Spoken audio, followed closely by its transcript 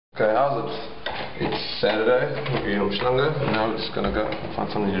Okay, how's it? It's Saturday, we're in umhalanga, and now we're just gonna go find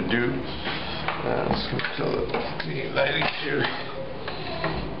something to do. Let's tell the lady to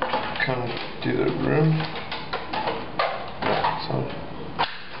come to the room. So.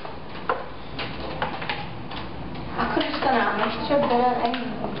 I could have just done it, I'm not sure better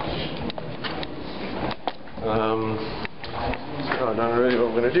so I don't really know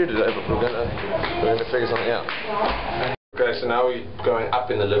what we're gonna do today, but we're gonna figure something out. Okay, so now we're going up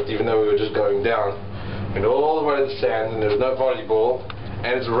in the lift, even though we were just going down. Went all the way to the sand, and there's no volleyball,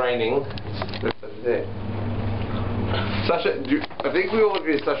 and it's raining. There. Sasha, I think we all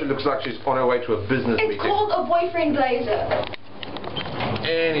agree Sasha looks like she's on her way to a business meeting. It's called a boyfriend blazer.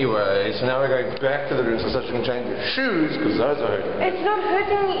 Anyway, so now we're going back to the room so Sasha can change her shoes, because those are hurting. It's not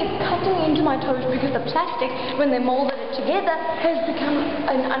hurting me, it's cutting into my toes because the plastic, when they molded it together, has become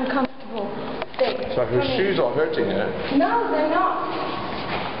an uncomfortable thing. So her shoes are hurting her? No, they're not.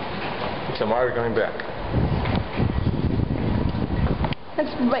 So why are we going back? It's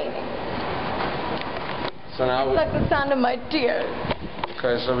raining. So now it's like the sound of my tears.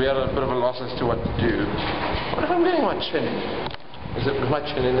 Okay, so we had a bit of a loss as to what to do. What if I'm doing my chin? Is my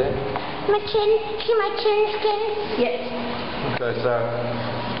chin in there? My chin? See my chin skin? Yes. Okay, so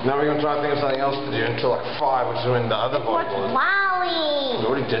now we're going to try and think of something else to do until like 5, which is when the other volleyball is. Wowie! We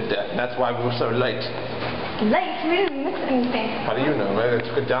already did that, and that's why we were so late. Late? We didn't mix anything. How do you know? Maybe they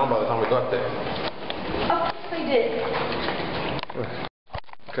took it down by the time we got there. Of course we did.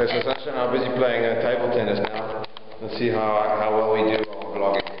 Okay, so Sasha and I are busy playing table tennis now. Let's see how well we do while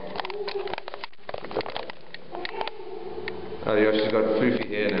vlogging. Oh, yeah, she's got floofy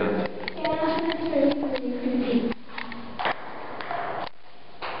hair now.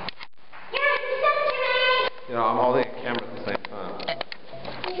 You know, I'm holding a camera at the same time.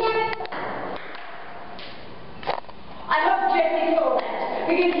 I hope Jesse saw that,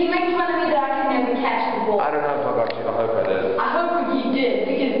 because he makes fun of me that I can never catch the ball. I don't know if I got you, I hope I did. I hope you did,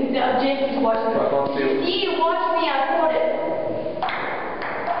 because Jesse's watching I can't see it. You watch me, I caught it.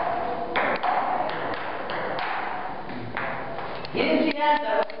 You didn't see that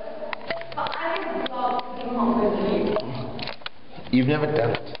though. But I can vlog Ping Pong with you. You've never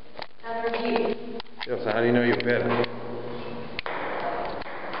done it. Never you. Yeah, so how do you know you're better?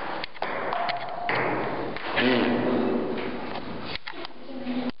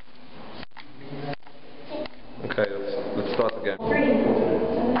 Okay, let's start the game.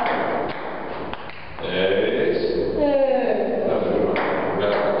 Yes.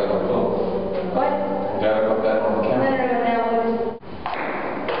 What? Yeah, I got that on camera.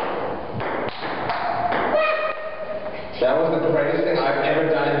 That was the greatest thing I've ever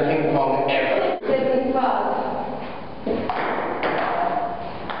done in ping pong ever.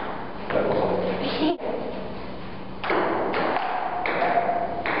 That was awesome.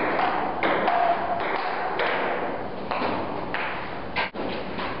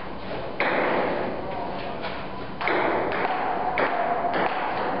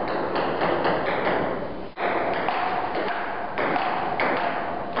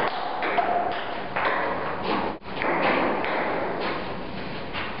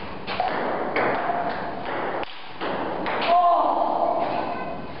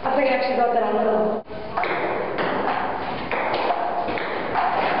 I actually got that on the.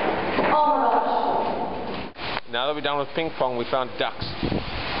 Oh my gosh. Now that we're done with ping pong, we found ducks. Jackie,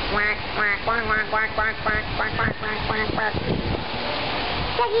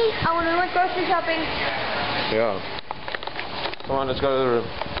 I want to go grocery shopping. Yeah. Come on, let's go to the room.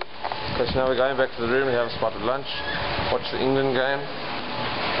 Okay, so now we're going back to the room. We have a spot at lunch. Watch the England game.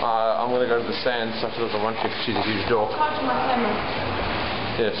 I'm going to go to the sand. Such doesn't want to because she's a huge dog. Charge my camera.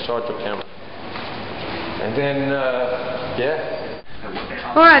 Yes, charge your camera. And then, yeah.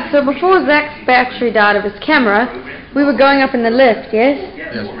 Alright, so before Zach's battery died of his camera, we were going up in the lift, yes?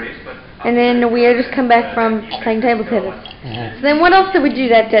 Yes. And then we had just come back from playing table tennis. So then what else did we do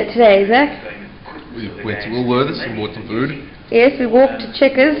that day today, Zach? We went to Woolworths and bought some food. Yes, we walked to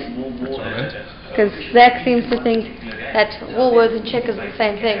Checkers. That's alright. Because Zach seems to think that Woolworths and Checkers are the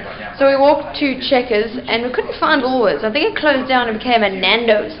same thing. So we walked to Checkers and we couldn't find Woolworths. I think it closed down and became a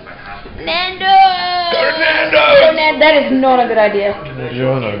Nando's. Nando's! Go to Nando's! That is not a good idea.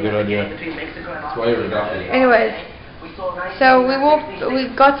 You're not a good idea. That's why you're a ducky. Anyways, so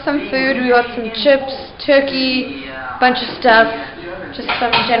we got some food, we got some chips, turkey, bunch of stuff, just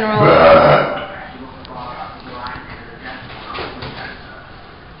some general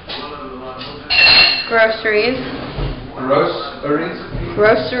groceries. Groceries?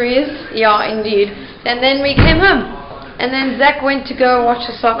 Groceries, yeah, indeed. And then we came home. and then Zach went to go watch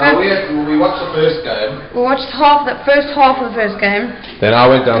the soccer. We watched the first game. We watched the first half of the first game. Then I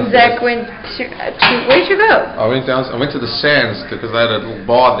went down. And Zach went to where'd you go? I went to the sands because they had a little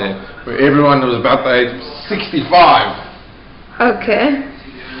bar there where everyone was about the age of 65. Okay.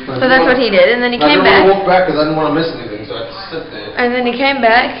 So that's what he did, and then he came back. I didn't walk back because I didn't want to miss anything, so I had to sit there. And then he came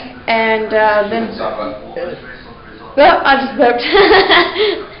back, and then. Supper. Oh, I just burped.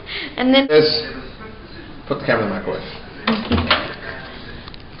 And then. Yes. Put the camera in the microwave.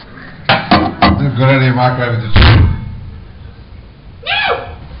 Good idea, microwave. No!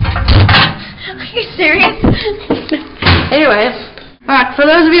 Are you serious? Anyway. Alright, for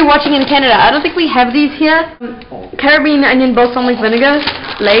those of you watching in Canada, I don't think we have these here. Caribbean onion balsamic vinegar,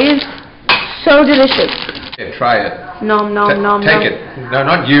 Lay's, so delicious. Yeah, try it. Nom nom nom nom. Take it. No,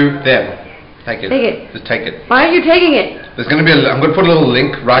 not you, them. Take it. Take it. Just take it. Why are you taking it? There's going to be I'm going to put a little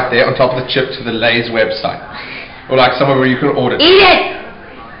link right there on top of the chip to the Lay's website. Or like somewhere where you can order. Eat it!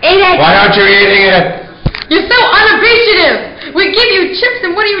 Eat it! Why aren't you eating it? You're so unappreciative! We give you chips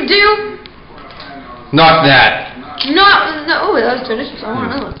and what do you do? Not that. No, oh, that was delicious. I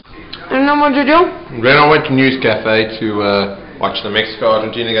want another one. And then what did you do? Then I went to News Cafe to watch the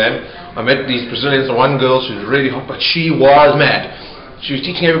Mexico-Argentina game. I met these Brazilians and one girl, she was really hot, but she was mad. She was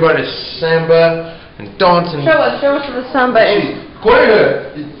teaching everybody to samba and dance and... Show us what the samba is. According to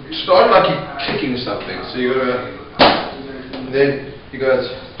her, it started like you're kicking something. So you go, and then you go,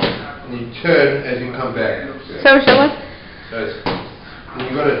 and you turn as you come back. So show us. So and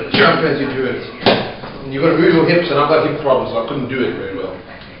you got to jump as you do it. And you've got to move your hips, and I've got hip problems, so I couldn't do it very well.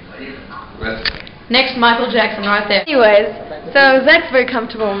 Next Michael Jackson right there. Anyways, so Zach's very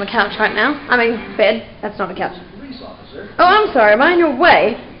comfortable on the couch right now. I mean, bed. That's not a couch. Oh, I'm sorry. Am I in your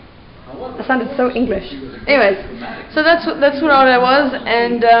way? That sounded so English. Anyways, so that's what all that was,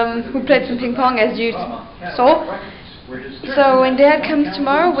 and we played some ping pong as you saw. So when Dad comes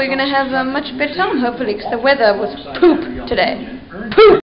tomorrow, we're gonna have a much better time, hopefully, because the weather was poop today. Poop!